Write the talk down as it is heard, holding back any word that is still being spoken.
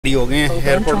Ready हो गए हैं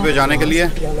एयरपोर्ट पे जाने के लिए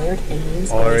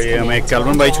और ये हमें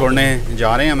कैल्विन भाई छोड़ने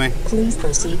जा रहे हैं हमें।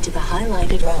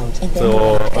 तो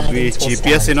अभी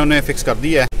जीपीएस इन्होंने फिक्स कर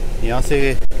दिया है यहाँ से।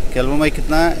 कैल्विन भाई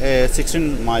कितना है 16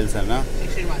 माइल्स है ना?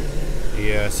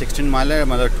 ये 16 माइल है,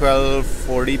 मतलब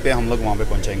 1240 पे हम लोग वहाँ पे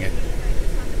पहुँचेंगे।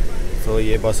 तो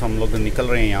ये बस हम लोग निकल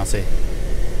रहे हैं यहाँ से।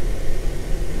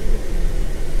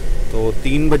 तो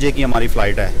 3 बजे की हमारी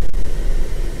फ़्लाइट है,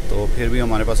 तो फिर भी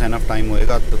हमारे पास एनफ टाइम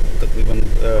होएगा। तो तकरीबन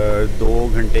 2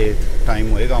 घंटे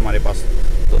टाइम होएगा हमारे पास।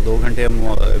 तो 2 घंटे हम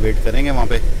वेट करेंगे वहाँ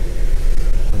पे।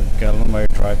 कैल्विन भाई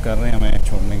ड्राइव कर रहे हैं, हमें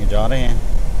छोड़ने के जा रहे हैं।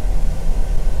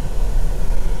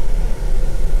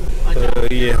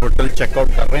 तो ये होटल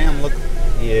चेकआउट कर रहे हैं हम लोग।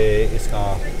 ये इसका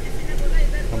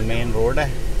मेन रोड है।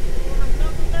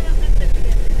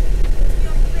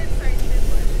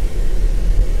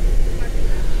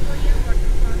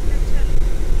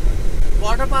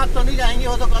 वाटर पार्क तो नहीं जाएंगे,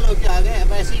 वो तो कल होके आ गए।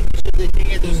 वैसे ही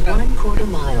देखेंगे दूसरा। 1/4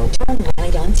 mile, turn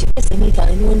right onto Kissimmee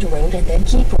Island Road and then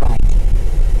keep right.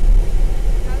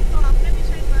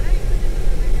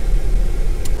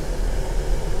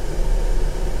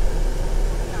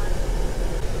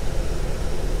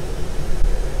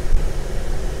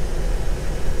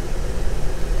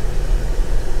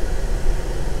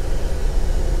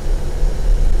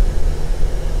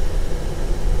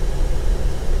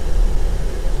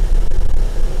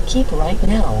 Keep right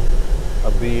now.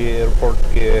 अभी एयरपोर्ट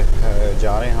के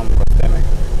जा रहे हैं हम रास्ते में।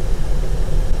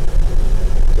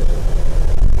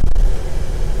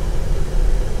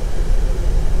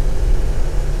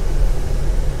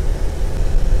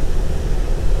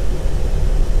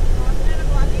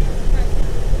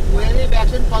 मेरी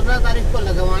वैक्सीन 15 तारीख को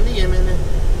लगवानी है मैंने।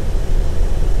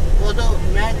 वो तो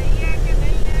मैं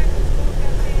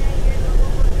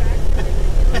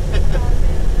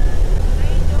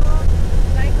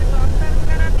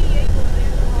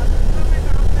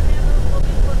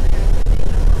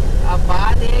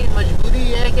मजबूरी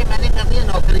है कि मैंने करनी है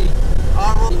नौकरी,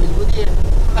 और वो मजबूरी है।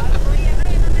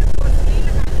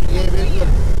 ये बिल्कुल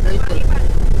बिल्कुल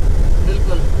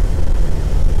बिल्कुल।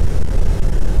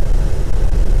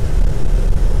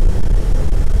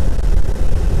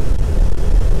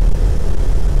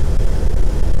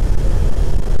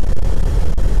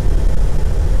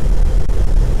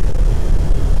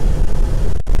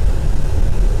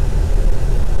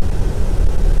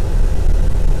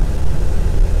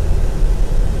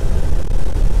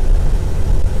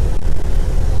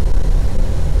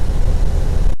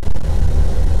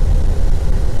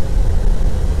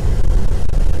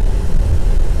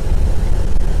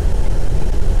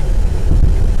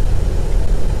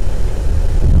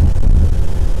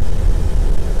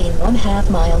 Half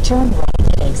mile, turn right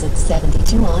at exit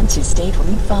 72 onto State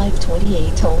Route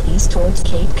 528 toll east towards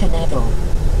Cape Canaveral.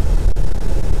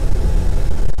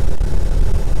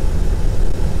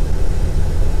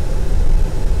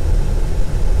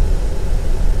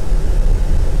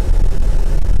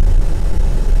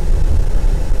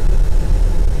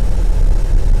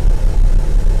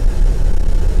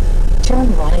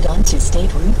 Turn right onto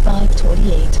State Route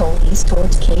 528 toll east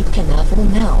towards Cape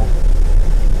Canaveral now.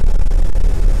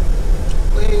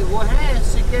 वो है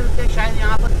सिक्किम के शायद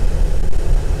यहाँ पर।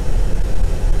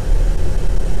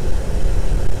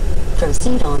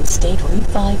 Proceed on State Route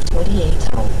 528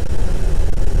 home.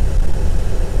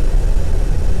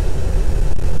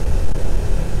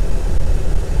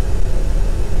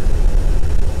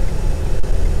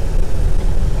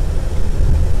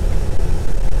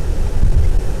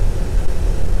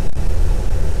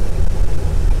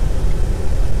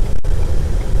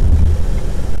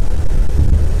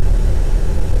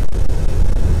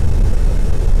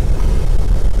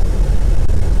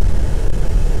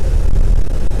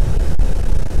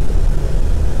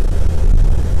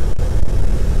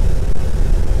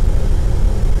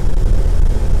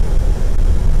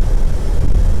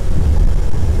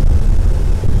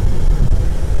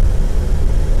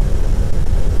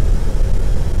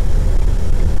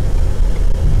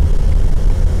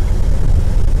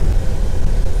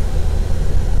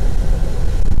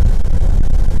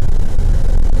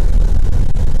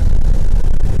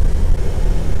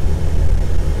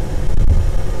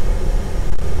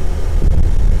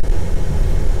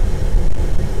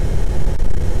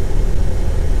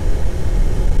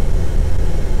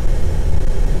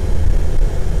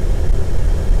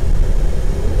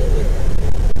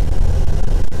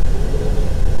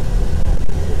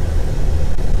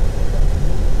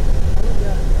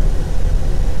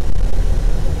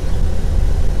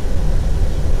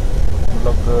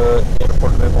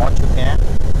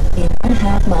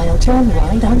 Turn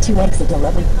right onto exit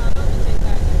 11.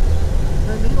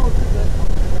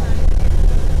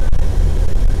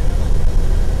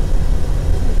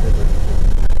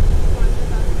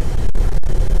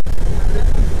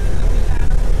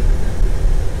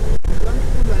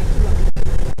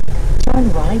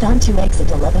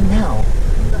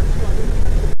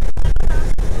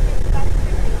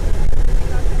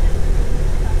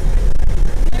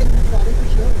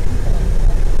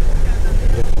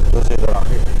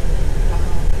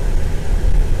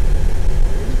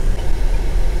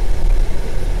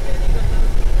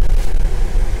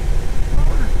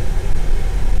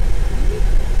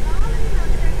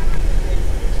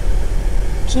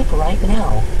 Keep right now.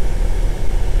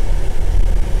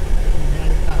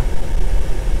 Delta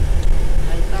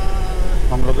delta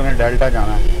हम लोगों ने delta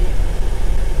जाना है।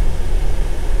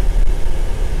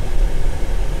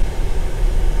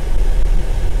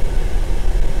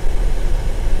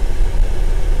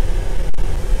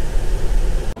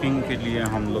 बुकिंग के लिए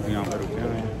हम लोग यहाँ पर रुके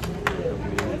हुए हैं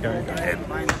डेल्टा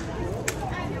एयरलाइन।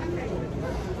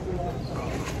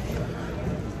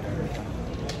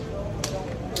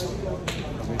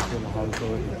 अभी फिलहाल तो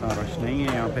इतना रश नहीं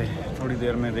है यहाँ पे, थोड़ी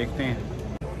देर में देखते हैं।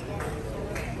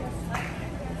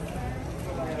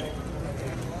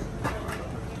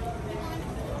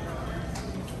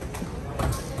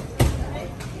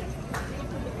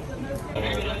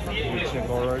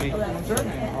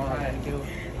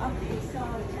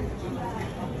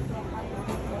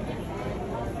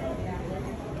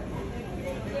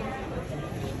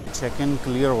 चेक इन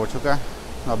क्लियर हो चुका है,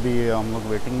 अभी हम लोग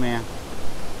वेटिंग में हैं।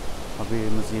 अभी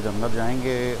मज़ीद अंदर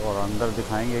जाएंगे और अंदर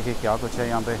दिखाएंगे कि क्या कुछ है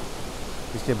यहाँ पे,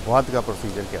 इसके बाद का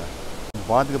प्रोसीजर क्या है।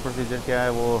 बाद का प्रोसीजर क्या है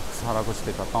वो सारा कुछ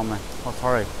दिखाता हूँ मैं। और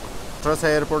सारे ट्रस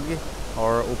है एयरपोर्ट की,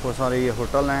 और ऊपर सारे ये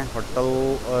होटल हैं। होटल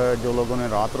जो लोगों ने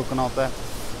रात रुकना होता है,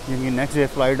 जिनकी नेक्स्ट डे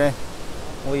फ्लाइट है,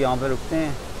 वो यहाँ पे रुकते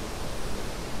हैं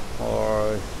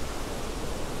और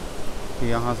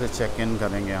यहाँ से चेक इन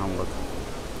करेंगे हम लोग।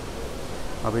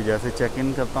 अभी जैसे चेक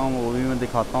इन करता हूँ वो भी मैं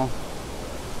दिखाता हूँ।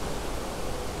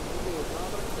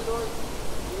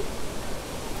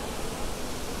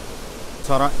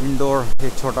 सारा इंडोर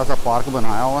एक छोटा सा पार्क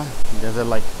बनाया हुआ है, जैसे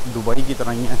लाइक दुबई की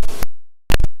तरह ही है।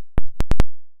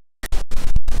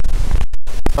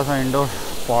 छोटा सा इंडोर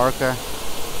पार्क है।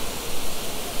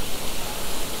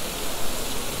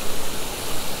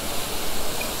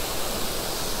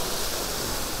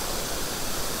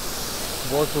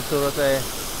 बहुत खूबसूरत है।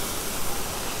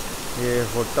 ये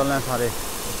होटल हैं सारे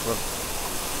ऊपर।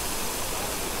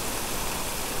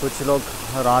 कुछ लोग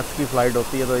रात की फ़्लाइट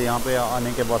होती है तो यहाँ पे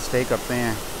आने के बाद स्टे करते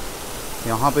हैं,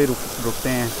 यहाँ पे रुकते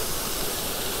हैं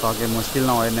ताकि मुश्किल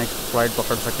ना हो, नेक्स्ट फ़्लाइट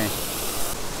पकड़ सकें।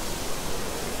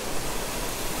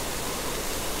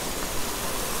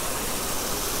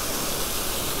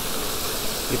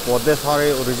 ये पौधे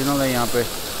सारे ओरिजिनल हैं यहाँ पे।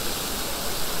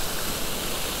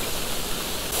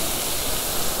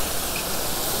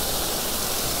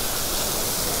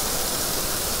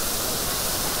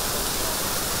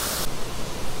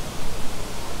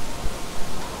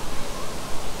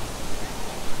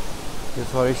 ये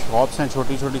सारी शॉप्स हैं,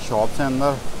 छोटी छोटी शॉप्स हैं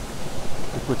अंदर।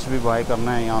 कुछ भी बाय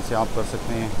करना है यहाँ से आप कर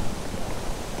सकते हैं।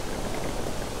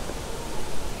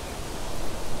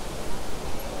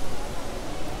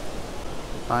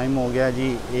 टाइम हो गया जी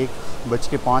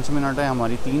 1:05 है।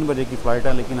 हमारी 3 बजे की फ़्लाइट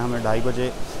है, लेकिन हमें 2:30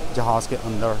 बजे जहाज़ के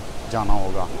अंदर जाना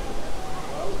होगा।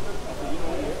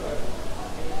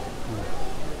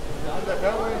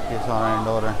 ये सारा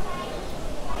इंडोर है।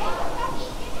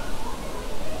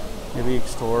 ये भी एक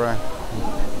स्टोर है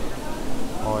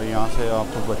और यहाँ से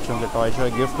आप बच्चों के टॉय शॉय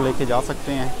गिफ्ट लेके जा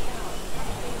सकते हैं।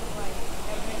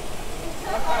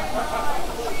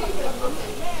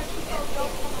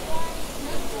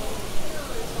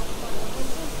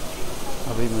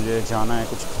 अभी मुझे जाना है,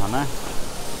 कुछ खाना है।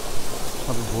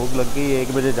 अभी भूख लग गई है,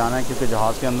 1 बजे जाना है, क्योंकि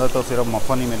जहाज़ के अंदर तो सिर्फ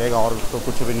मफ़न ही मिलेगा और तो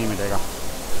कुछ भी नहीं मिलेगा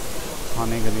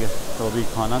खाने के लिए। तो अभी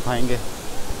खाना खाएंगे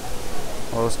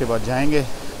और उसके बाद जाएंगे।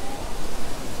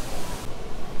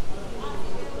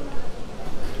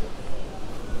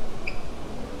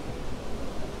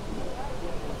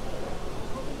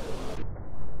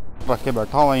 रख के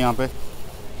बैठा हुआ है यहाँ पे,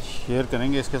 शेयर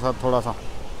करेंगे इसके साथ थोड़ा सा।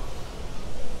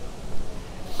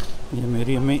 ये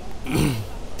मेरी अम्मी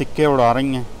टिक्के उड़ा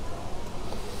रही हैं।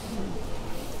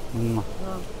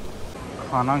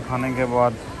 खाना खाने के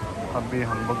बाद अभी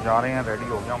हम लोग जा रहे हैं, रेडी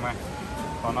हो गया मैं,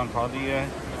 खाना खा दिया है।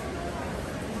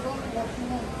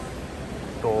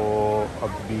 तो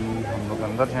अभी हम लोग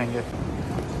अंदर जाएंगे।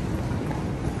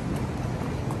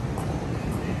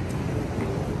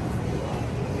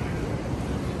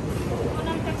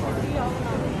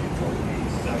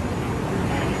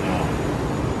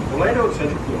 Orlando and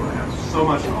Central Florida have so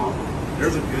much to offer.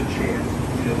 There's a good chance.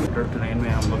 Train में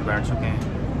हम लोग बैठ चुके हैं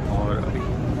और अभी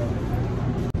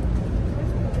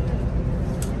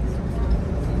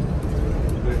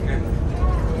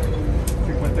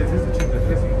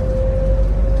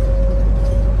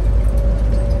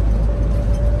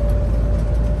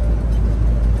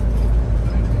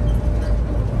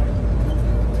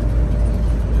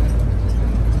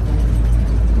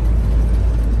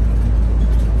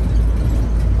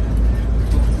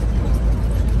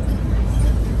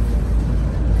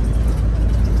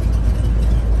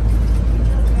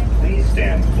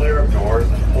Stand clear of doors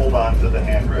and hold on to the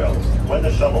handrails. When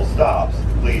the shuttle stops,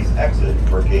 Please exit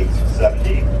for gates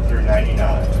 70 through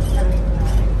 99.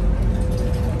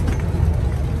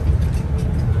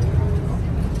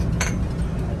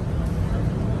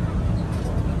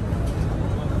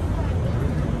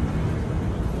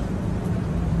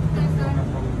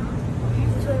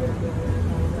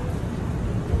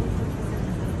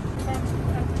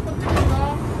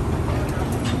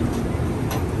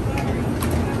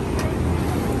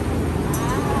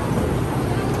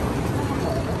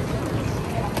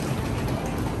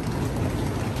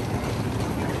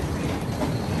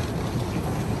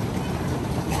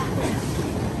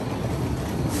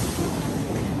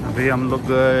 अभी हम लोग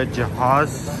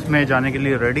जहाज़ में जाने के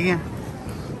लिए रेडी हैं।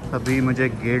 अभी मुझे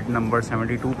गेट नंबर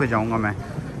 72 पे जाऊंगा मैं,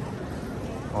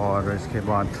 और इसके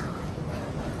बाद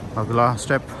अगला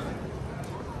स्टेप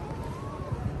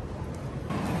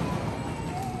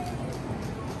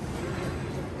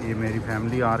ये मेरी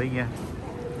फैमिली आ रही है।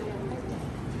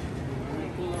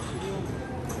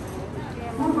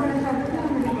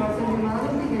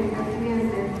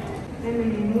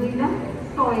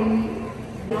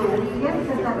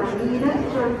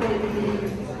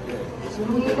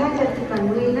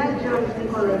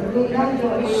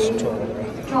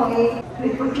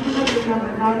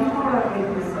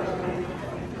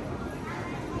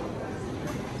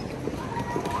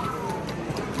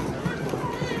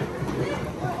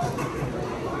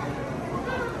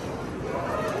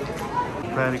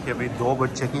 दोपहर के अभी 2 बज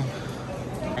चुके हैं,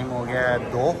 टाइम हो गया है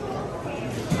 2,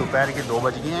 दोपहर के 2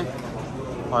 बज गए हैं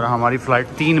और हमारी फ़्लाइट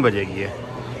 3 बजे की है।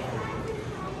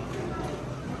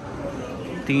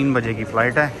 3 बजे की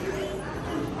फ़्लाइट है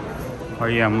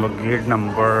और ये हम लोग गेट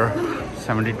नंबर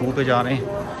 72 पे जा रहे हैं।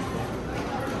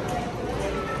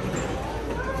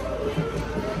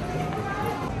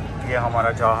 ये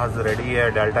हमारा जहाज़ रेडी है,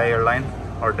 डेल्टा एयरलाइन,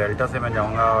 और डेल्टा से मैं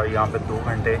जाऊंगा और यहाँ पे 2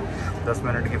 घंटे 10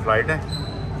 मिनट की फ़्लाइट है।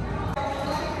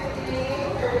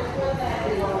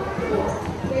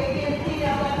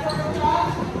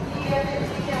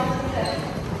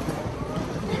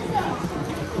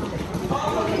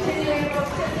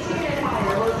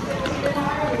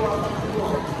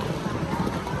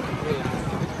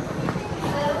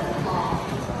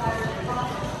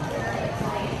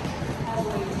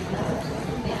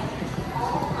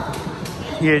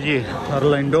 ये जी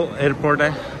ऑरलैंडो एयरपोर्ट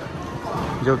है,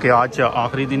 जो कि आज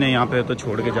आखिरी दिन है यहाँ पे, तो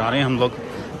छोड़ के जा रहे हैं हम लोग।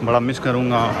 बड़ा मिस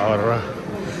करूँगा, और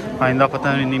आइंदा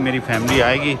पता नहीं मेरी फैमिली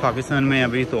आएगी पाकिस्तान में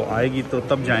अभी, तो आएगी तो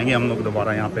तब जाएंगे हम लोग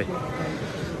दोबारा यहाँ पे।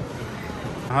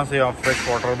 यहाँ से आप फ्रेश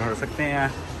वाटर भर सकते हैं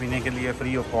पीने के लिए,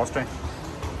 फ्री ऑफ कॉस्ट है,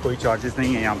 कोई चार्जेस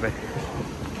नहीं है यहाँ पे।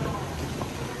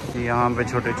 यहाँ पे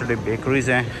छोटे छोटे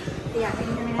बेकरीज़ हैं,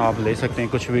 आप ले सकते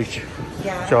हैं कुछ भी,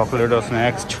 चॉकलेट और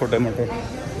स्नैक्स छोटे मोटे।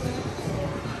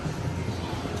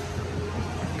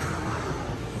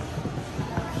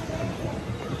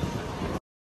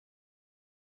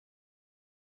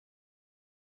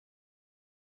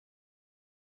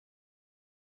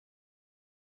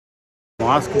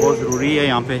 मास्क बहुत ज़रूरी है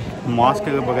यहाँ पे, मास्क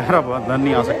के बगैर आप अंदर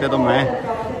नहीं आ सकते। तो मैं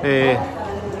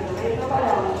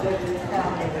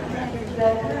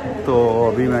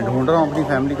अभी मैं ढूंढ रहा हूँ अपनी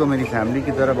फैमिली को, मेरी फैमिली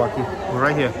की तरह बाकी हो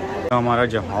रही है। हमारा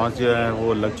जहाज़ जो है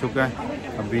वो लग चुका है,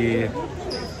 अभी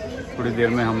थोड़ी देर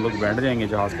में हम लोग बैठ जाएंगे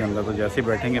जहाज़ के अंदर। तो जैसे ही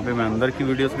बैठेंगे फिर मैं अंदर की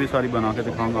वीडियोस भी सारी बना के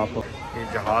दिखाऊँगा आपको। ये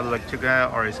जहाज़ लग चुका है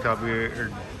और इसका अभी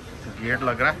गेट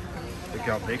लग रहा है, तो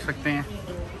क्या आप देख सकते हैं।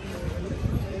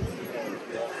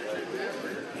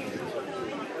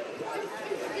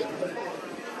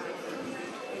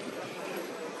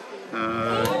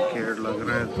 गेट लग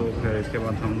रहा है, तो फिर इसके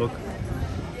बाद हम लोग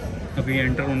अभी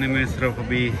एंटर होने में सिर्फ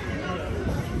अभी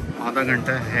आधा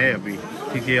घंटा है अभी,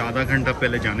 क्योंकि आधा घंटा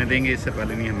पहले जाने देंगे, इससे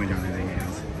पहले नहीं हमें जाने देंगे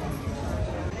यहाँ से।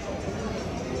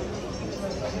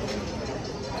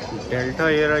 डेल्टा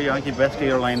एयर यहाँ की बेस्ट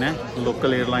एयरलाइन है,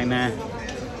 लोकल एयरलाइन है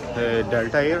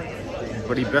डेल्टा एयर,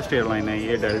 बड़ी बेस्ट एयरलाइन है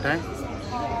ये डेल्टा है,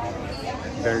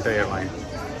 डेल्टा एयरलाइन।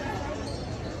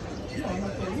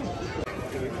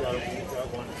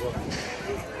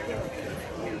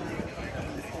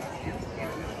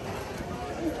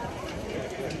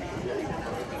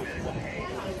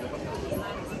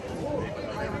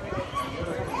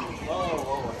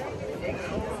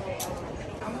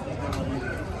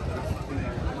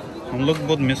 हम लोग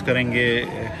बहुत मिस करेंगे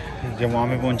जब वहाँ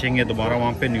पे पहुँचेंगे दोबारा।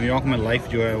 वहाँ पे न्यूयॉर्क में लाइफ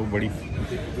जो है वो बड़ी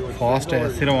फास्ट है,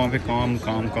 सिर्फ वहाँ पे काम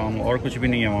काम काम और कुछ भी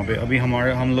नहीं है वहाँ पे। अभी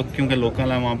हम लोग क्योंकि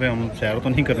लोकल हैं वहाँ पे, हम सैर तो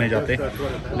नहीं करने जाते,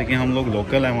 लेकिन हम लोग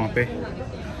लोकल हैं वहाँ पे,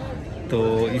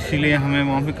 तो इसीलिए हमें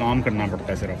वहाँ पे काम करना पड़ता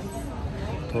है सिर्फ।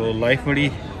 तो लाइफ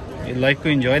को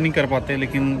एंजॉय नहीं कर पाते,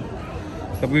 लेकिन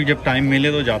कभी जब टाइम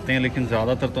मिले तो जाते हैं, लेकिन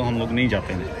ज़्यादातर तो हम लोग नहीं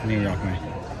जाते न्यूयॉर्क में।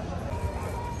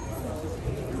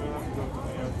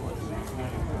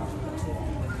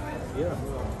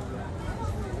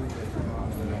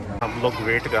 हम लोग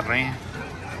वेट कर रहे हैं,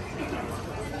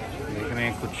 देख रहे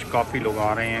हैं कुछ काफ़ी लोग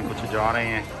आ रहे हैं, कुछ जा रहे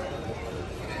हैं।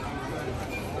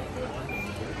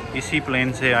 इसी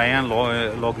प्लेन से आए हैं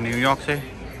लोग न्यूयॉर्क से,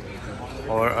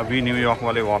 और अभी न्यूयॉर्क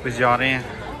वाले वापस जा रहे हैं।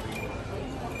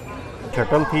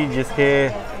 शटल थी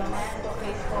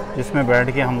जिसमें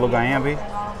बैठ के हम लोग आए हैं। अभी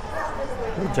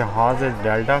जहाज़ है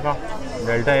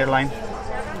डेल्टा एयरलाइन।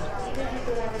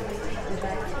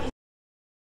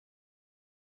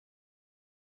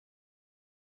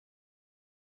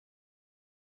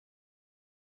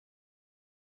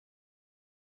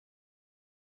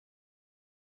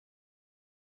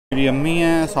 मेरी अम्मी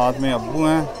हैं, साथ में अब्बू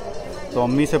हैं, तो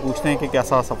अम्मी से पूछते हैं कि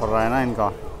कैसा सफ़र रहा है ना इनका,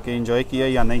 कि एंजॉय किया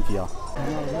या नहीं किया।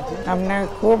 हमने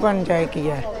खूब एंजॉय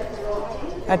किया,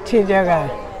 अच्छी जगह है,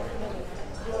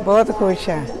 बहुत खुश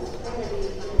हैं।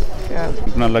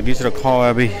 अपना लगेज रखा हुआ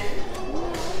है अभी,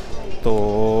 तो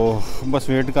बस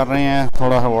वेट कर रहे हैं।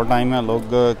 थोड़ा सा और टाइम है, लोग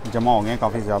जमा हो गए हैं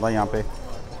काफ़ी ज़्यादा यहाँ पे।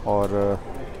 और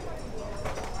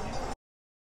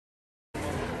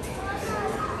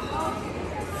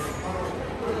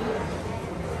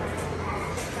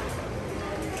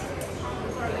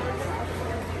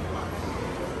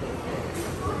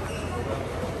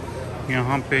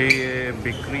यहाँ पे ये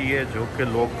बिक्री है जो कि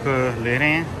लोग ले रहे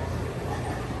हैं।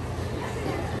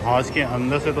 जहाज़ के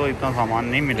अंदर से तो इतना सामान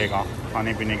नहीं मिलेगा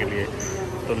खाने पीने के लिए,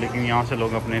 तो लेकिन यहाँ से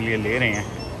लोग अपने लिए ले रहे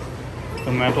हैं।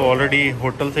 तो मैं तो ऑलरेडी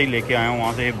होटल से ही लेके आया हूँ,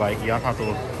 वहाँ से बाय किया था, तो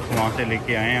वहाँ से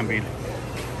लेके आए हैं अभी।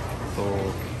 तो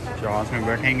जहाज़ में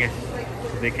बैठेंगे,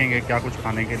 देखेंगे क्या कुछ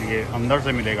खाने के लिए अंदर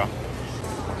से मिलेगा।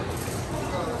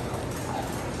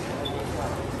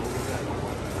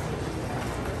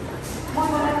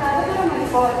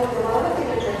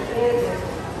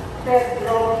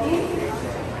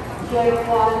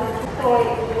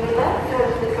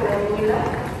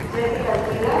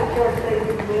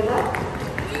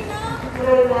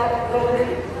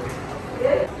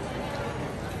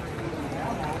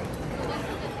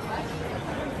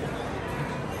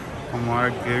 हमारा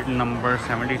गेट नंबर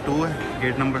 72 है,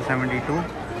 गेट नंबर 72।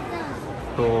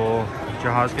 तो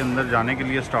जहाज़ के अंदर जाने के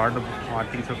लिए स्टार्ट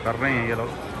मार्किंग से कर रहे हैं ये लोग,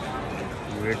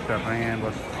 वेट कर रहे हैं।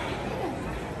 बस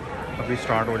अभी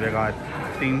स्टार्ट हो जाएगा,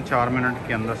 3-4 मिनट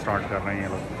के अंदर स्टार्ट कर रहे हैं ये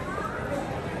लोग।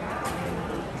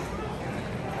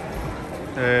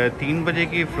 3 बजे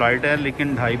की फ़्लाइट है,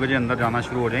 लेकिन 2:30 बजे अंदर जाना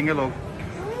शुरू हो जाएंगे लोग।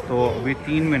 तो अभी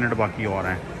 3 मिनट बाकी और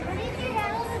हैं।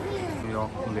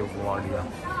 LaGuardia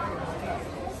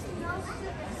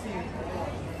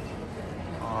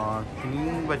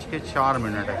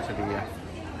 3:04 एक्चुअली है।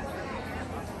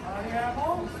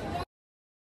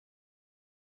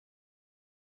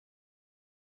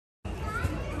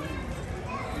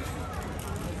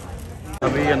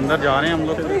 अभी अंदर जा रहे हैं हम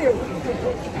लोग,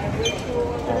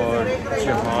 और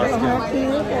जहाज़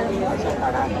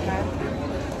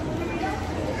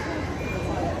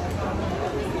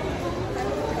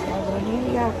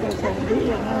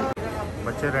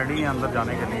बच्चे रेडी हैं अंदर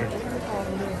जाने के लिए।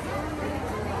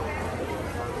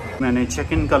 मैंने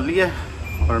चेक इन कर लिया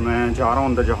और मैं जा रहा हूँ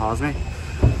अंदर जहाज़ में।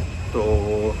 तो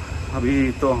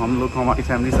अभी तो हम लोग, हमारी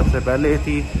फैमिली सबसे पहले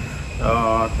थी,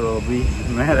 तो अभी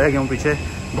मैं रह गया हूँ पीछे,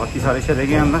 बाकी सारे चले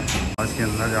गए अंदर। आज के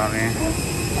अंदर जा रहे हैं।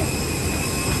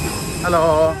 हेलो,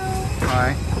 हाय।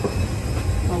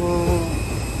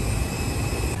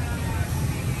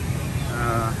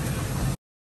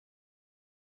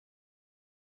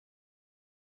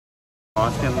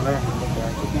 आज के अंदर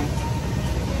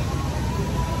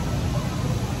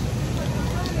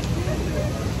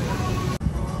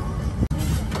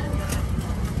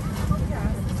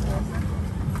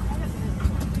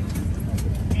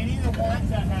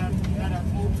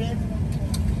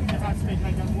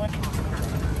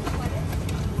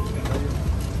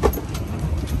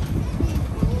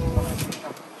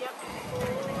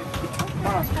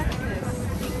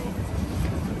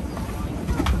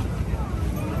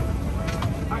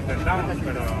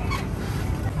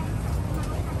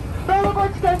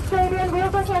Billboards go straight in,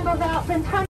 wheels and handles out, then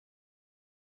turn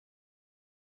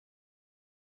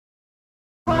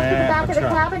to the back of the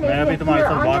cabin. मैं अभी तुम्हारे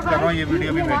साथ बात कर रहा हूँ, ये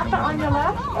वीडियो भी भेजूंगा। On your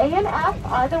left, A and F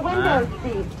are the window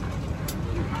seats.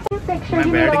 Make sure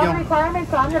you meet all the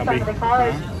requirements on the front of the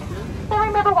cars. So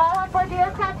remember, while on board the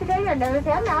aircraft today, your nose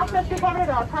and mouth must be covered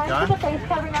at all times with a face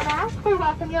covering or mask. We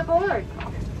welcome you aboard.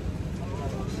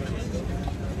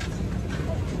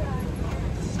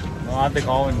 हाँ,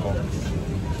 दिखाओ इनको।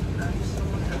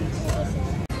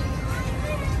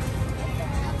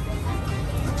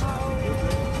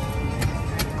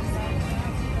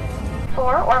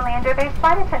 Or Orlando-based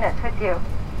flight attendants with you.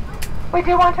 We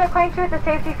do want to acquaint you with the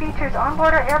safety features on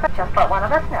board our Airbus. Just let one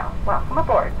of us know. Welcome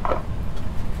aboard.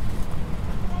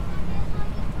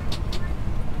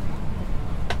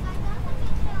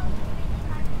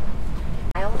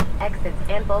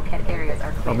 and bulkhead areas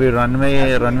are clear. अभी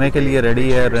runway के लिए ready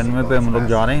है। Runway पे हम लोग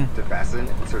जा रहे हैं। To fasten,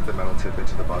 insert the metal tip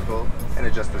into the buckle and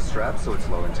adjust the strap so it's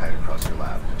low and tight across your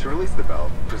lap. To release the belt,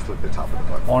 just lift the top of the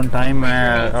buckle. On time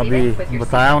है। अभी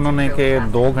बताया उन्होंने कि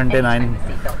 2 घंटे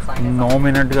 9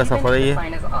 minute का सफ़र है ये।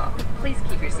 Please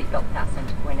keep your seatbelt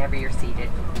fastened whenever you're seated.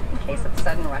 In case of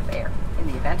sudden rough air, in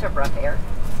the event of rough air,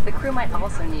 the crew might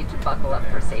also need to buckle up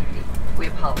for safety. We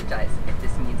apologize if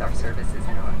this means our service is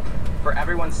not. For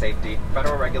everyone's safety,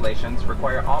 federal regulations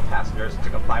require all passengers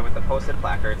to comply with the posted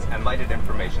placards and lighted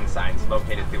information signs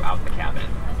located throughout the cabin,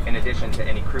 in addition to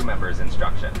any crew members'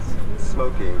 instructions.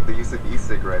 Smoking, the use of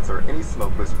e-cigarettes or any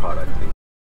smokeless product.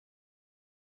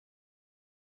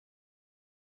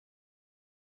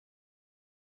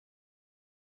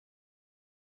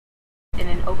 In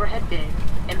an overhead bin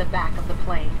in the back of the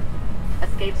plane.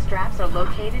 Escape straps are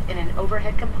located in an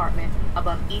overhead compartment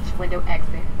above each window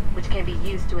exit, which can be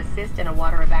used to assist in a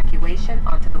water evacuation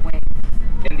onto the wing.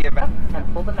 In the event,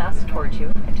 and pull the mask towards you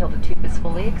until the tube is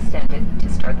fully extended to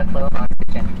start the flow of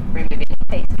oxygen. Remove any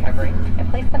face covering and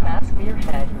place the mask over your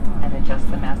head and adjust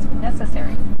the mask if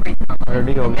necessary.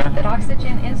 Ready हो गया। That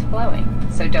oxygen is flowing,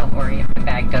 so don't worry if the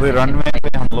bag doesn't. Runway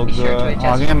पे हम लोग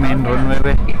आ गए main runway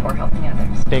पे। Before helping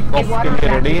others. Take off के लिए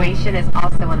ready है। Evacuation is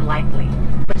also unlikely,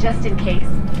 but just in case,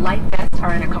 life vests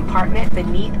are in a compartment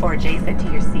beneath or adjacent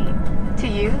to your seat. To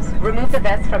use, remove the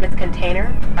vest from its container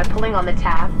by pulling on the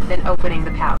tab, then opening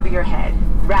the pouch over your head.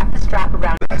 Wrap the strap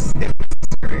around.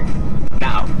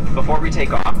 Now, before we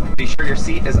take off, be sure your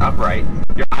seat is upright,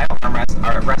 your aisle armrests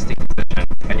are at resting position,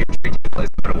 and your tray table is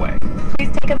put away.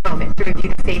 Please take a moment to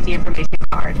review the safety information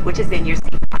card, which is in your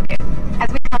seat pocket. As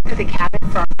we come through the cabin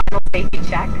for our final safety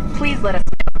check, please let us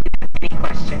know if you have any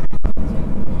questions.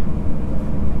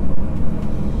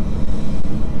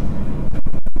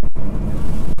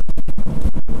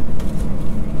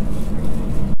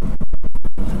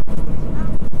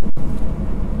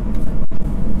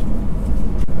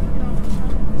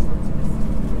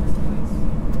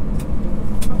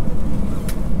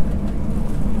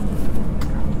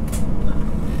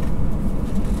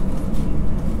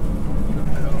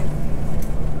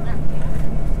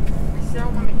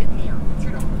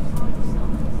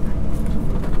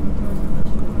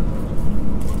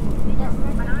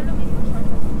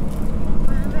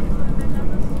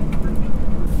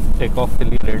 Take off के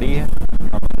लिए ready है।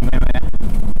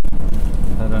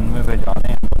 Runway पे जा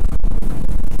रहे हैं।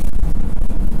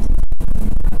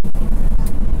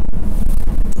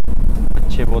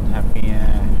 बच्चे बहुत happy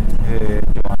हैं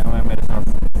जो आए हुए हैं मेरे साथ।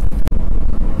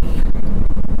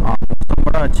 मौसम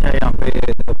बड़ा अच्छा है यहाँ पे।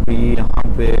 अभी यहाँ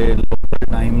पे लोकल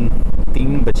टाइम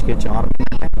 3:04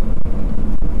 है।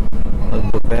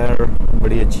 दोपहर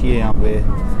बड़ी अच्छी है यहाँ पे।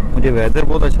 मुझे वेदर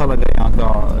बहुत अच्छा लगा यहाँ का।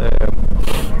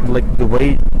 लाइक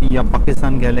दुबई या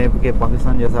पाकिस्तान कह लें कि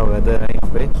पाकिस्तान जैसा वेदर है यहाँ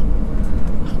पे,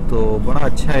 तो बड़ा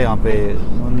अच्छा है यहाँ पे।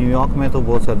 न्यूयॉर्क में तो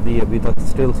बहुत सर्दी है, अभी तक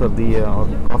स्टिल सर्दी है और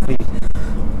काफ़ी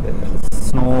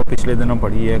स्नो पिछले दिनों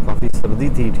पड़ी है, काफ़ी सर्दी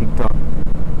थी ठीक ठाक।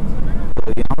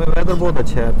 तो यहाँ पे वेदर बहुत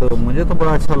अच्छा है, तो मुझे तो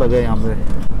बड़ा अच्छा लगा यहाँ पे।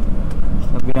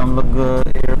 अभी हम लोग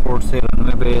एयरपोर्ट से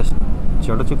रनवे पे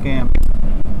चढ़ चुके हैं,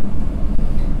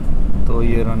 तो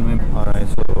ये रनवे आ रहा है।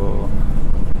 सो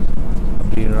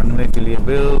अभी रनवे के लिए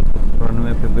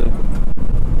रनवे पे बिल्कुल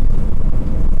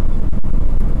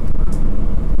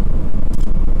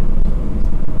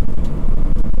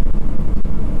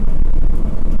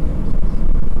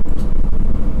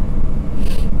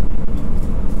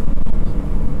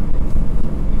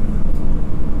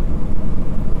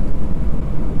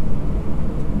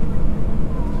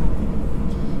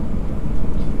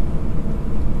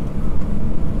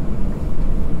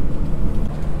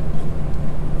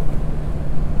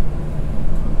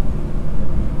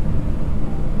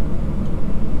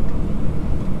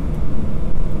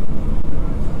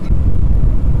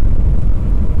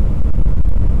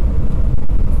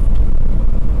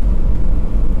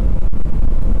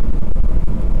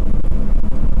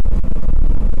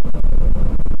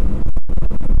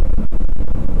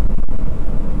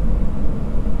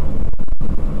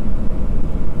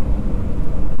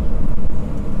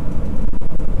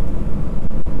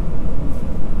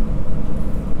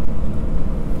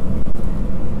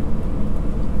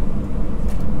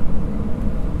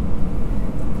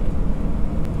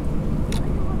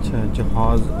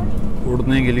जहाज़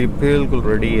उड़ने के लिए बिल्कुल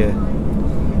रेडी है।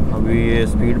 अभी ये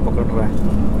स्पीड पकड़ रहा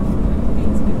है।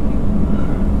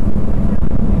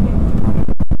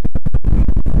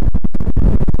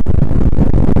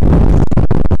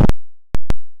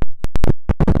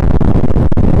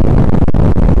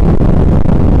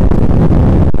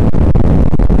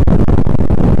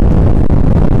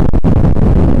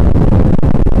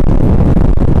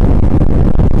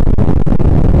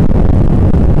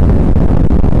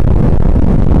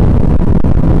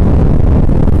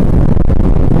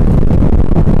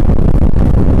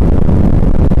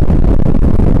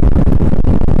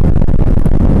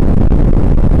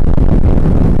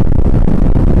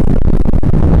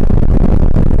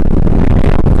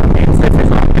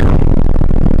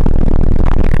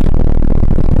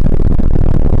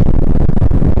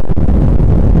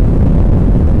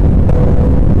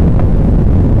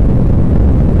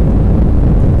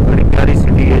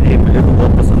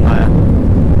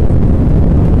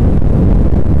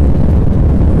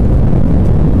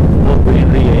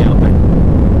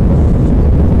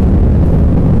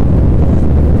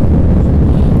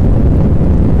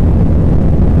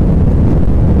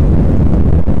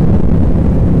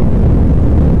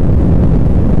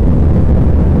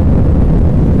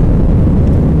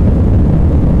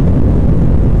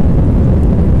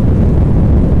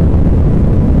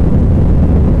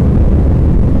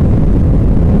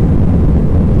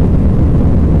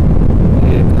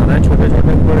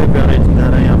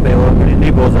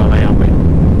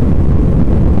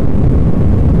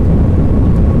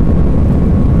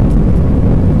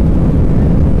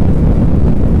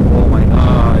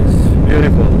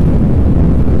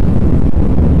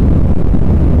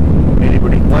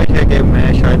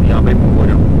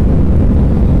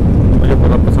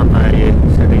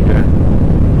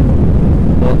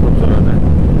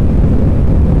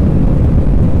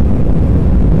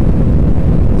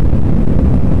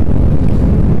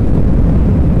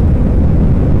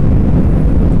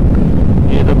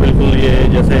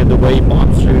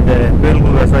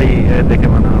 देखे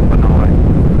बना हुआ है।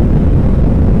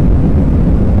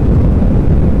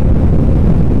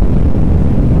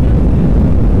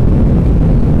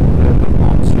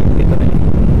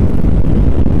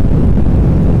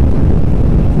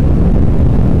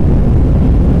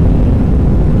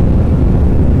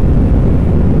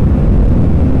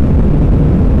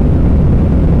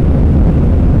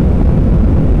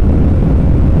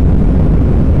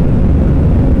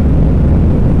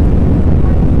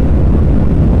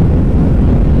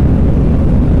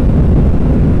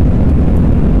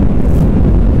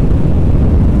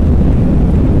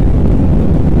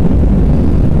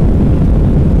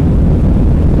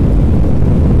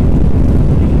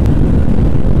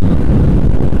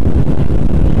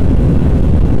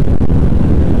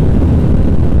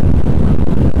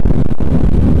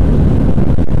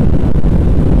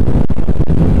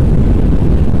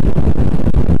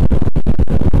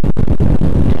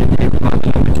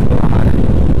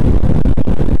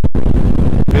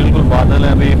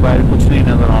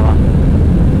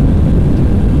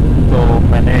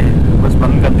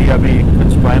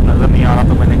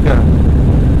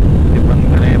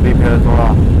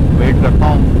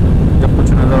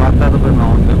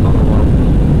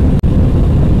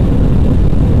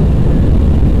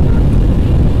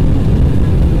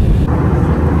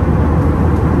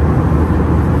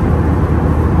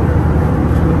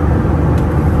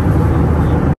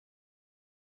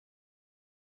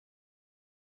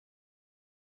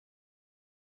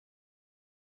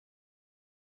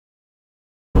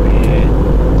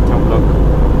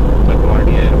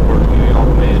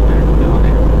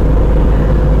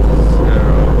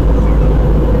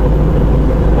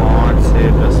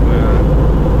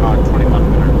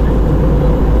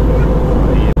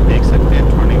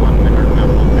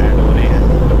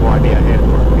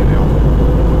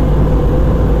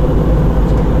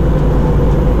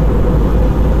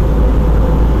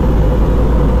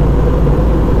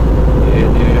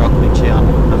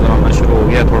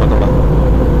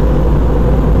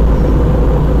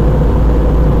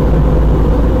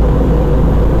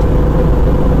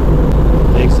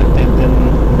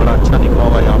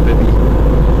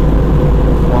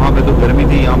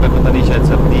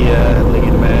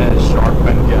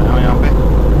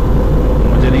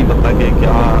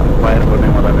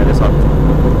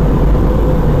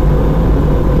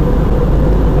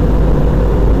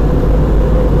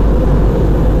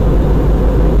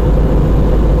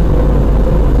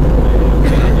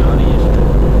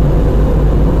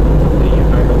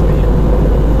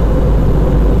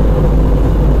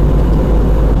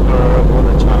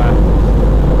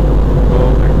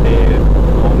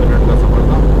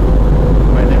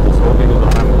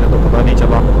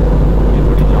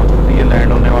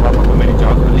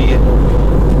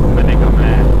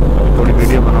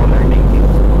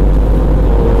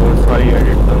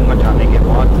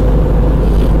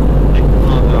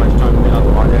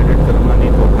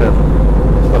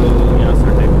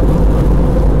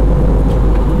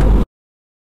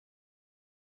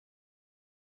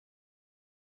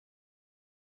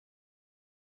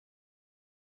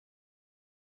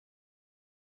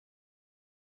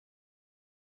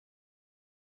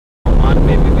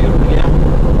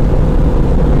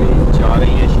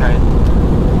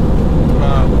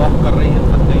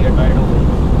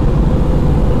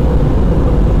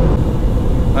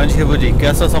 शिबू जी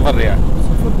कैसा सफ़र रहा?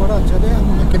 सफ़र बड़ा अच्छा रहा।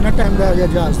 हमने कितना टाइम लग गया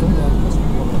जहाज़ तो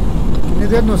कितनी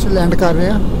देर में उसे लैंड कर रहे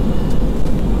हैं,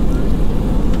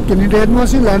 कितनी देर में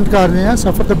उसे लैंड कर रहे हैं।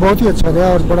 सफ़र तो बहुत ही अच्छा रहा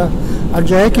और बड़ा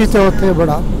इंजॉय किया उत्थे।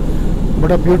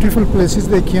 बड़ा ब्यूटीफुल प्लेसिस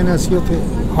देखिए ने असी उत्थे।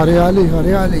 हरियाली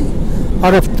हरियाली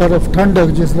हर तरफ ठंडक,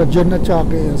 जिस तरह जन्नत च आ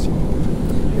गए असी।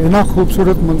 इन्ना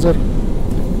खूबसूरत मंजर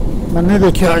मैं नहीं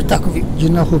देखा अज तक भी,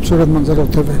 जिन्ना खूबसूरत मंजर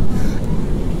उत्थे पे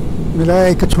मिला।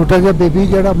 एक छोटा जहा बेबी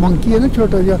जरा मंकी है ना,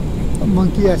 छोटा जहा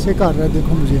मंकी ऐसे कर रहा है,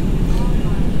 देखो मुझे।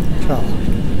 अच्छा,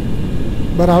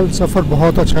 बहरहाल सफ़र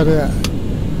बहुत अच्छा रहा है।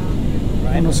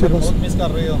 बस मिस कर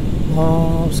रहे हो?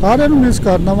 हाँ, सारे मिस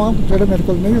करना वहाँ जो मेरे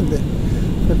को नहीं होंगे,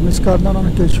 फिर मिस करना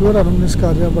उन्होंने। केशू होर मिस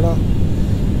कर रहा, बड़ा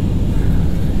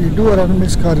ईडू होर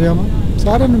मिस कर रहा वहाँ,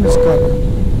 सारे मिस कर रहा।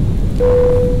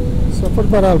 सफ़र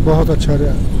बहरहाल बहुत अच्छा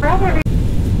रहा।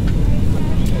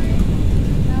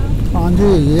 हाँ जी,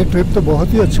 ये ट्रिप तो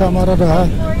बहुत ही अच्छा हमारा रहा।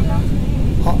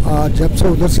 जब से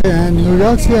उधर से आए,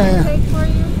 न्यूयॉर्क से आए हैं,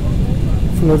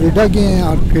 फ्लोरिडा गए हैं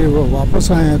और फिर वो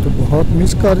वापस आए हैं, तो बहुत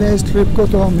मिस कर रहे हैं इस ट्रिप को।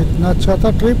 तो हम, इतना अच्छा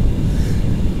था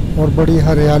ट्रिप और बड़ी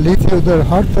हरियाली थी उधर,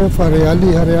 हर तरफ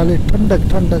हरियाली हरियाली, ठंडक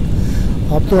ठंडक।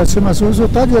 अब तो ऐसे महसूस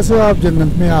होता है जैसे आप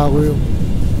जन्नत में आ गए हो।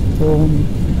 तो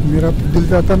मेरा तो दिल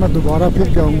चाहता मैं दोबारा फिर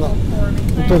जाऊँगा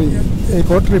उधर ही,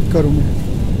 एक और ट्रिप करूँगा।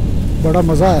 बड़ा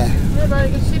मज़ा आया।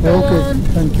 ओके,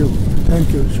 थैंक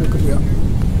यू, शुक्रिया।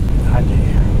 हाँ जी,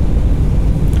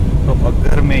 तो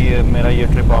अगर मेरा ये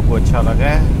ट्रिप आपको अच्छा लगा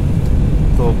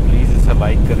है तो प्लीज़ इसे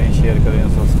लाइक करें, शेयर करें,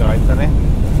 सब्सक्राइब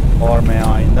करें, और मैं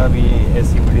आइंदा भी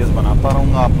ऐसी वीडियोस बनाता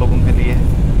रहूँगा आप लोगों के लिए।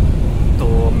 तो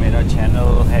मेरा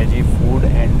चैनल है जी food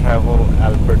and travel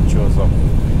Albert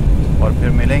Joseph, और फिर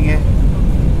मिलेंगे।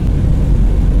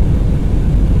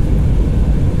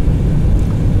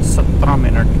 17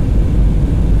 मिनट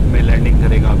में लैंडिंग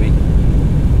करेगा अभी,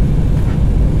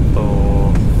 तो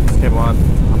इसके बाद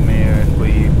हमें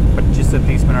कोई 25 से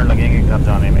 30 मिनट लगेंगे घर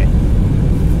जाने में।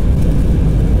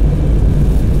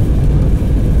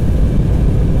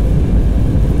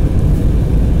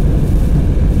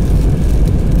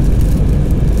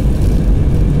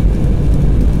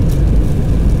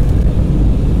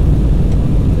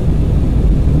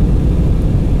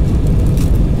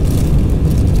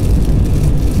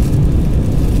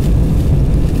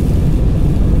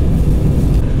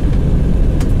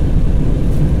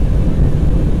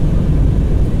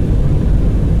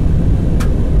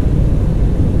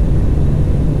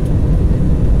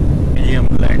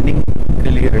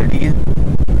 रेडी है,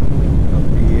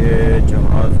 अब ये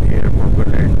जहाज एयरपोर्ट पर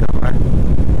लैंड कर रहा है।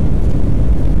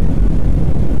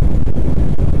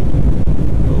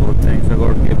 तो थैंक्स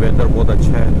गॉड के वेदर बहुत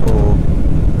अच्छा है। तो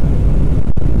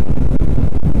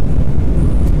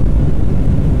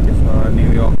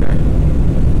न्यूयॉर्क है,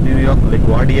 न्यूयॉर्क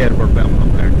लेगवार्डिया एयरपोर्ट पे हम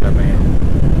लोग लैंड कर रहे हैं।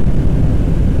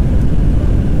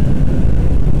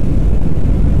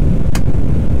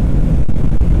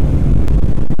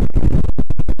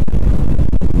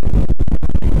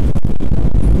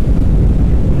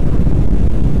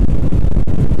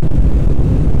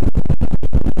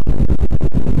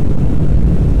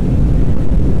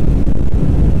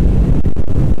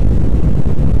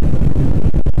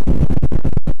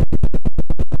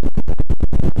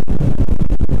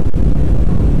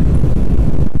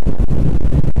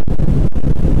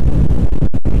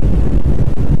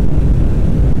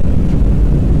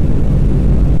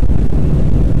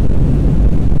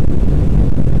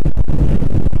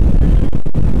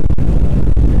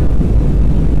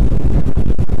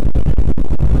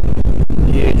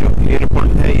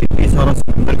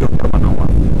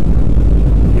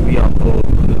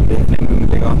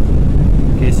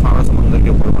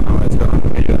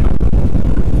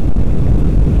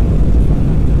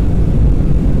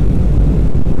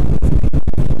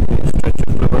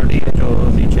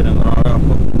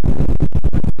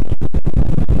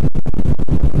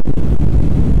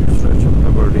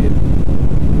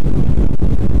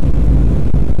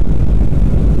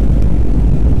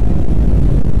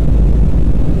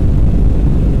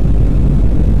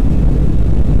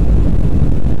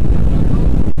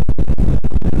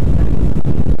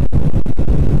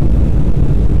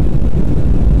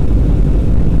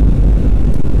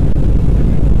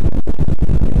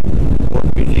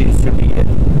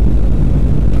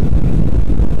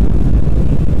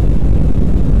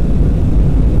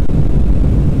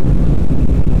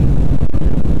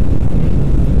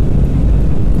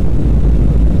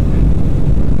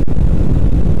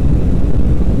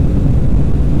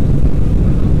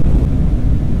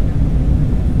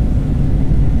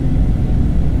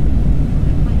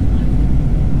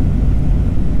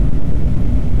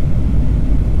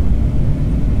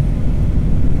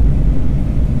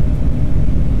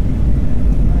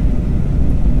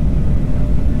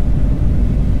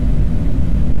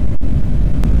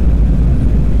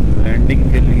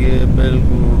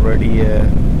 रेडी है।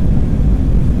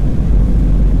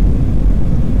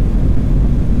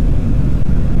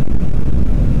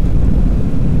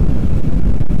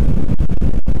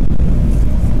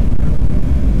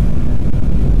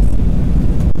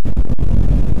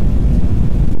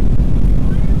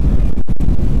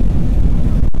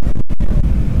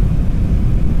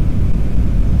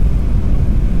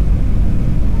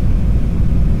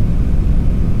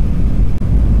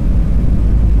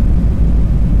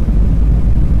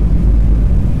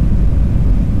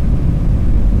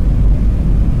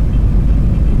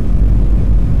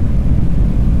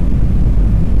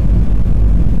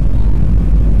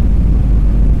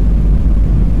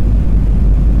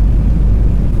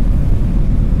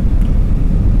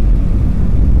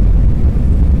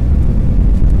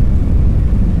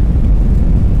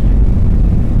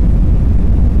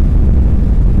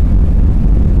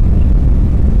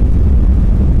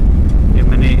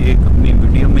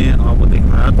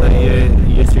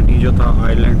 ये सिटी जो था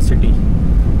आइलैंड सिटी,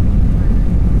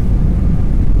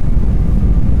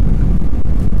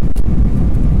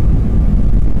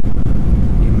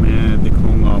 मैं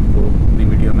दिखाऊंगा आपको अपनी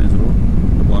वीडियो में ज़रूर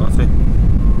दोबारा से।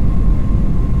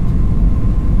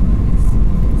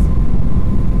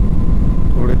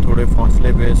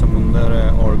 पे समुंदर है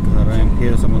और घर हैं,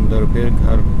 फिर समुंदर, फिर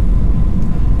घर।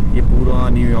 ये पूरा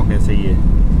न्यूयॉर्क ऐसे ही है,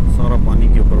 सारा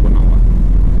पानी के ऊपर बना हुआ है।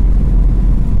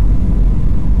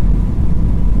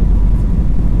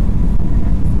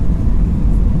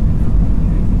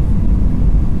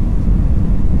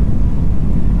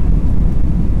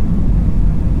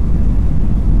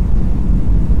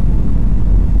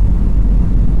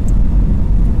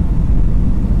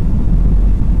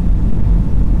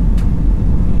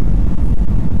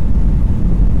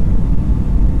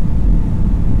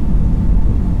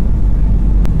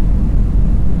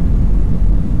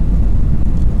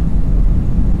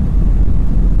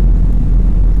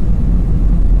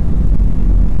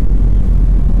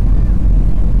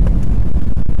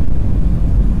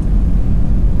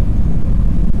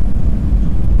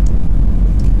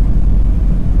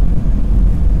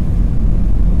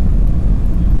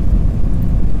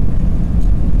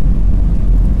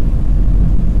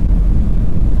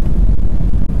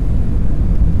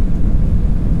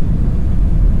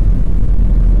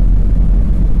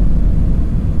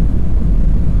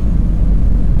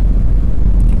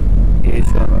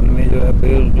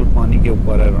 पानी के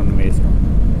ऊपर है रनवे इसका।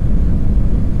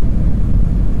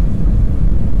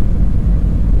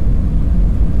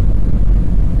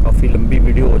 काफ़ी लंबी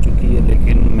वीडियो हो चुकी है,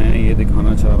 लेकिन मैं ये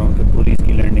दिखाना चाह रहा हूँ कि पूरी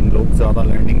इसकी लैंडिंग, लोग ज़्यादा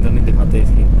लैंडिंग तो नहीं दिखाते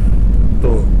इसकी, तो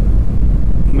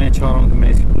मैं चाह रहा हूँ कि मैं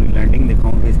इसकी पूरी लैंडिंग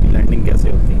दिखाऊँ कि इसकी लैंडिंग कैसे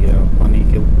होती है पानी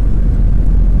के ऊपर।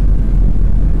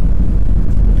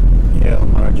 ये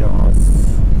हमारा जहाज़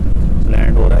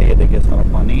लैंड हो रहा है, ये देखिए सारा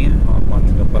पानी है और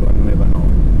पानी के ऊपर रनवे बना हुआ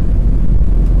है।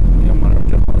 ये हमारा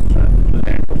जहाज़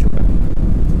लैंड हो चुका है।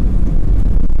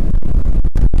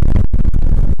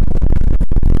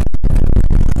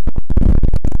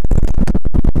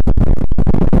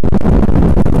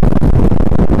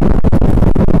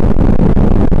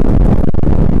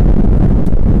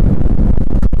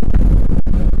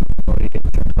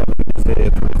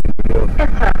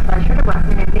 It's our pleasure to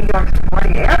welcome you to New York's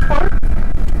LaGuardia Airport,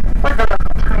 where the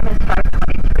local time is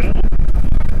 5:23.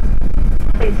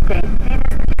 Please stay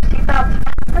seated with your seatbelts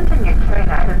fastened and your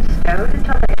carrying items stowed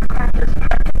until the aircraft is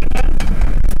parked at the gate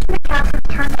and the captain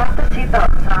turns off the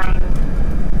seatbelt signs.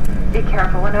 Be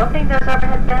careful when opening those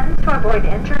overhead bins to avoid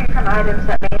injury from items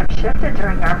that may have shifted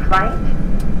during our flight.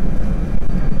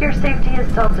 Your safety is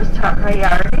still just top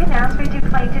priority, and as we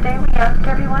deplane today, we ask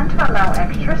everyone to allow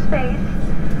extra space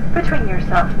between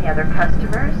yourself and the other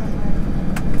customers.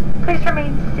 Please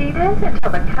remain seated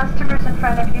until the customers in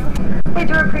front of you. We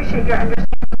do appreciate your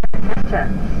understanding and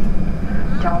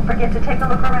assistance. Don't forget to take a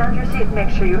look around your seat and make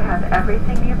sure you have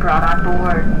everything you brought on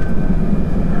board.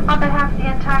 On behalf of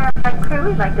the entire flight crew,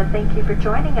 we'd like to thank you for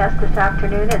joining us this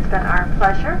afternoon. It's been our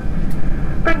pleasure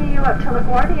bringing you up to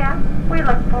LaGuardia. We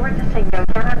look forward to seeing you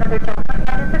again on another Delta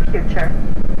flight in the future.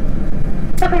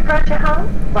 If we brought you home,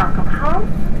 welcome home.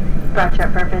 Brought you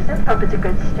up for a visit, hope it's a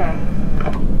good stay.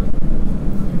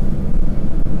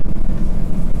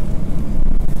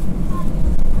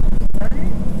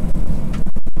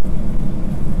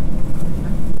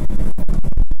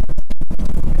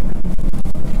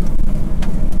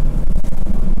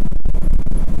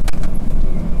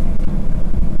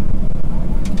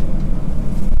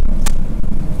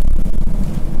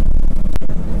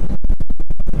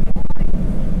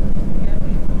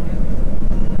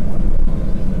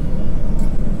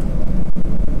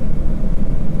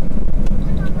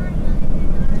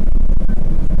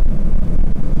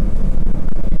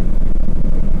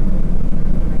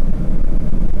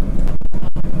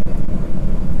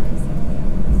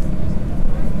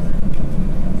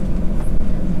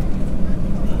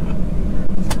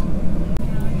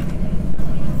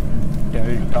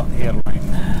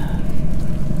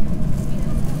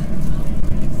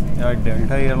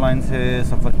 Delta airline से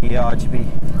सफ़र किया आज भी,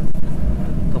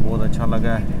 तो बहुत अच्छा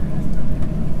लगा है।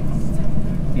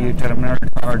 ये टर्मिनल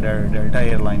सारा डेल्टा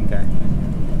एयरलाइन का है।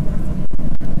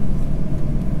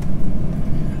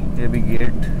 ये भी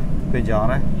गेट पे जा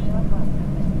रहा है।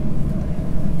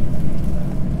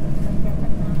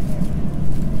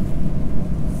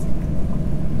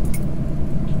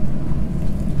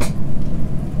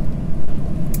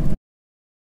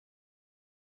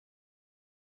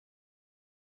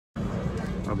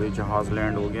 अभी जहाज़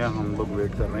लैंड हो गया, हम लोग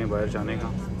वेट कर रहे हैं बाहर जाने का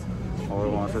और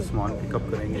वहाँ से सामान पिकअप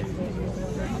करेंगे।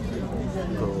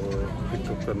 तो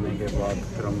पिकअप करने के बाद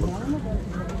फिर हम लोग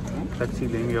टैक्सी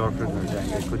लेंगे और फिर घर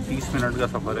जाएंगे। कुछ 30 मिनट का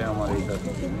सफ़र है हमारे इधर।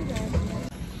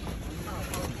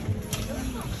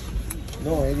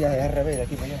 No, ella es al revés, de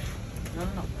aquí para allá.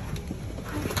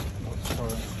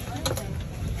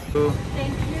 तो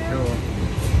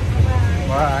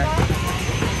बाय।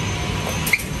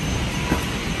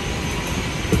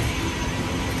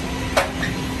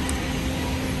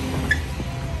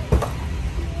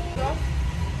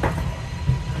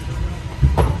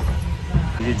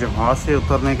 जहाज़ से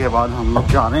उतरने के बाद हम लोग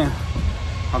जा रहे हैं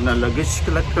अपना लगेज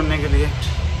कलेक्ट करने के लिए।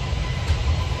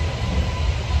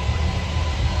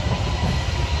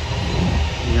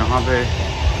 यहाँ पे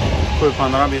कोई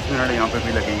 15-20 मिनट यहाँ पे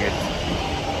भी लगेंगे।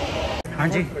 हाँ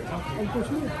जी,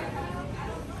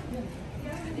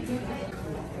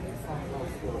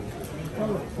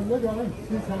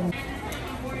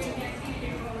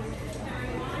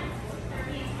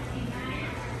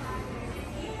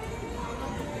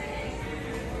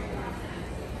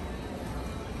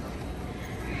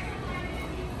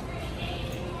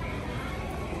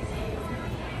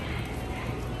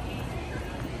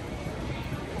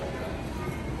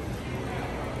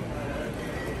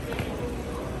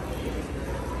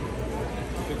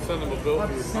 Send them a bill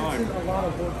for your time. A lot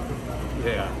of work.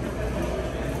 yeah.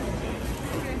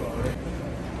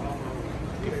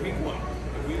 If we want.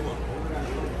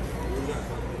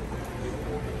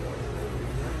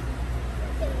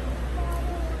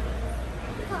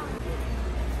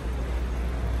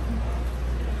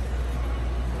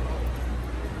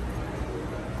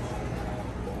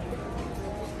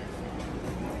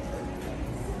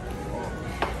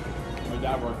 My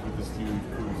dad worked with this dude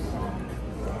who's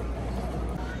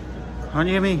हाँ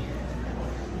जी अम्मी,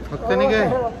 थकते नहीं गए?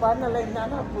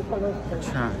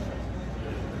 अच्छा,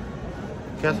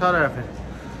 कैसा रहा फिर?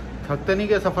 थकते नहीं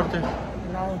गए सफ़र से?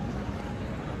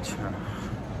 अच्छा,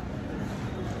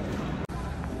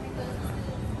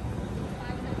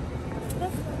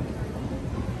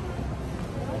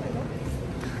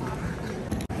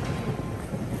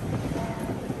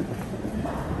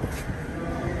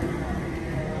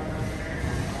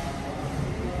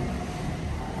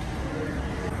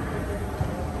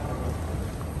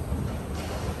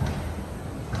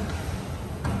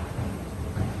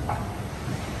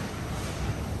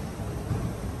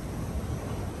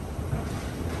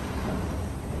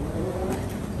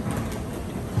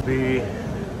 अभी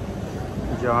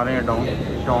जा रहे हैं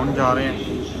टाउन जा रहे हैं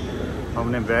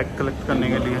अपने बैग कलेक्ट करने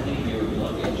के लिए।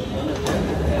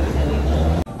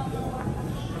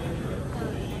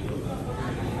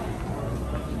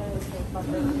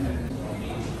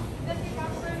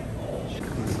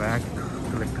 बैग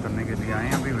कलेक्ट करने के लिए आए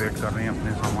हैं, अभी वेट कर रहे हैं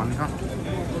अपने सामान का।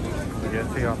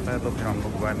 जैसे ही आता है तो फिर हम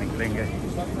लोग बाहर निकलेंगे।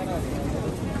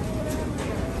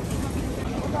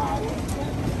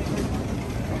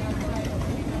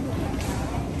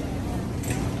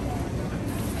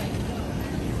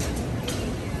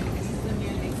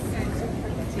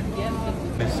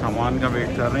 सामान का वेट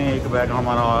कर रहे हैं, एक बैग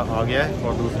हमारा आ गया है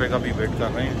और दूसरे का भी वेट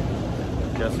कर रहे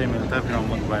हैं। जैसे मिलता है फिर हम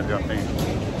लोग बाहर जाते हैं।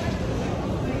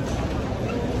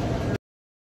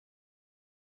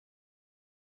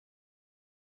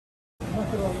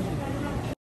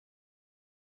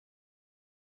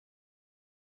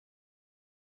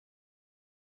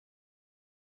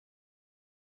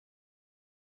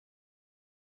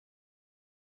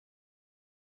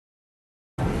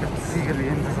 टैक्सी के लिए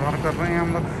इंतज़ार कर रहे हैं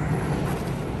हम लोग।